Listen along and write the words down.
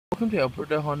Welcome to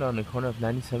Alberta Honda on the corner of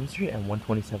 97th Street and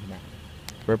 127th Ave.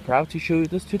 We're proud to show you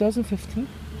this 2015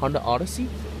 Honda Odyssey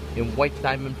in white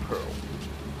diamond pearl.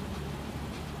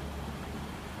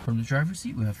 From the driver's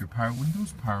seat, we have your power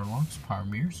windows, power locks, power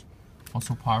mirrors,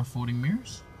 also power folding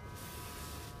mirrors,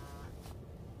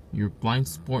 your blind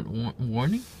spot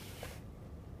warning,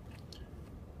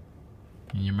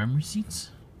 and your memory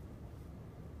seats,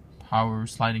 power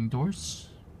sliding doors,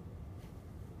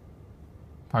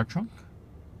 power trunk,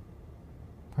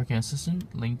 parking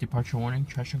assistant, lane departure warning,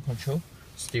 traction control,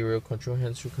 stereo control,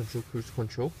 hands-free control, cruise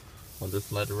control on this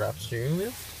leather wrapped steering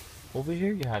wheel. Over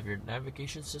here you have your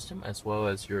navigation system as well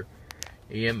as your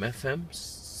AM, FM,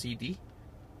 CD,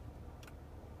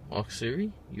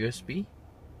 auxiliary, USB,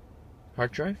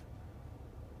 hard drive,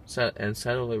 and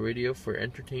satellite radio for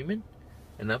entertainment.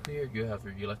 And up here you have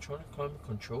your electronic climate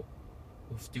control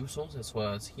with dual zones as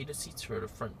well as heated seats for the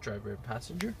front driver and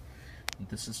passenger. And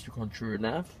this is to control your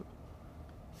nav,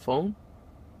 phone,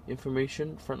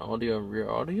 information, front audio and rear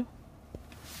audio.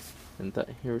 And that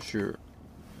here's your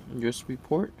USB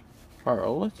port, power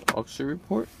outlet, auxiliary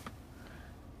port,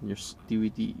 and your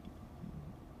DVD,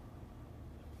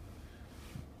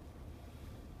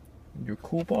 your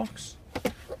cool box.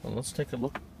 And let's take a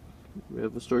look. We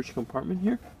have a storage compartment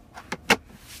here,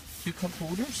 2 cup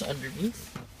holders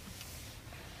underneath.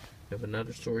 We have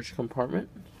another storage compartment.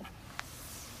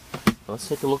 Let's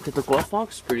take a look at the glove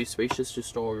box. Pretty spacious to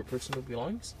store all your personal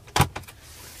belongings.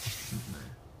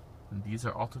 And these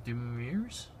are auto dimming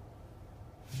mirrors.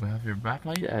 We have your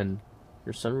backlight and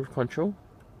your sunroof control,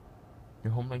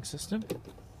 your home link system,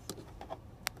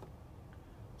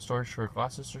 storage for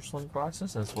glasses or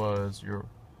sunglasses, as well as your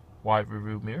wide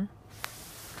rear mirror.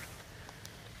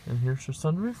 And here's your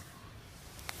sunroof.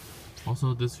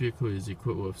 Also, this vehicle is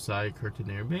equipped with side curtain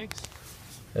airbags,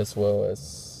 as well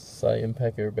as side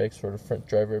impact airbags for the front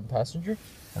driver and passenger.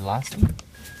 And lastly,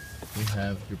 we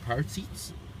have your powered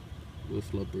seats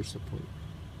with lumbar support.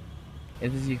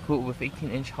 It is equipped with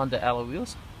 18-inch Honda alloy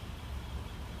wheels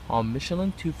on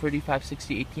Michelin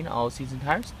 235/60/18 all season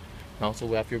tires. And also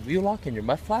we have your wheel lock and your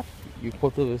mud flap. You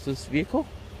equipped with this vehicle.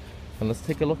 And let's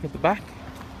take a look at the back.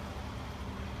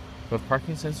 We have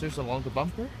parking sensors along the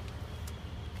bumper,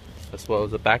 as well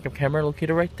as a backup camera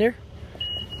located right there.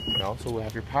 And also we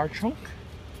have your power trunk.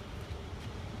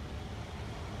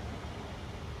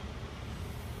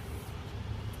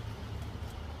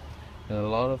 And a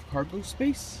lot of cargo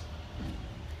space.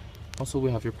 Also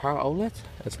we have your power outlet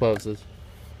as well as a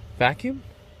vacuum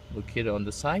located on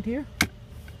the side here.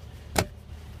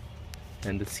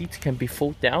 And the seats can be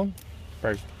folded down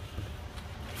like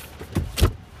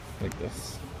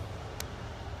this.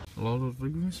 A lot of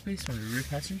legroom space on the rear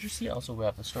passenger seat. Also we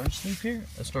have a storage sleeve here,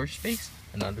 a storage space,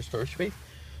 another storage space,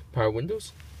 power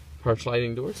windows, power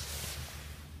sliding doors.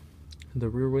 The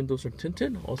rear windows are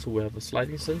tinted. Also we have a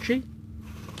sliding sunshade,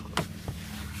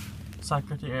 side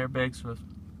curtain airbags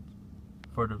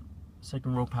for the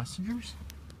second row passengers.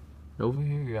 And over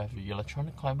here you have your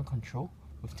electronic climate control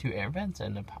with 2 air vents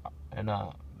and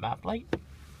a map light.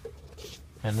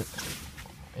 And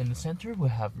in the center we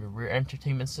have your rear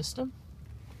entertainment system,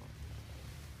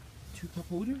 2 cup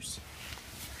holders,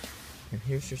 and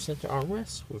here's your center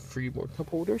armrest with 3 more cup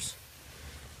holders.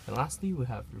 And lastly we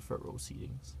have your front row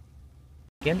seatings.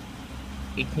 Again,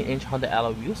 18-inch Honda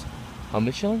alloy wheels on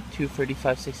Michelin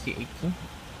 235/60/18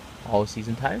 all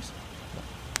season tires.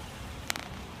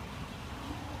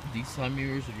 These side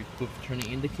mirrors are equipped with turning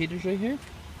indicators right here.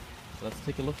 So let's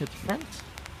take a look at the front.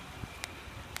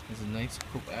 There's a nice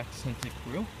chrome accented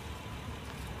grille.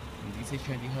 And these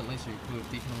HID headlights are equipped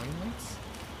with daytime running lights.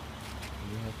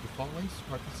 And we have the fog lights,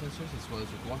 parking sensors, as well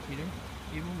as your block heater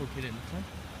cable located in the front.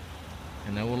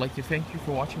 And I would like to thank you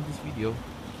for watching this video.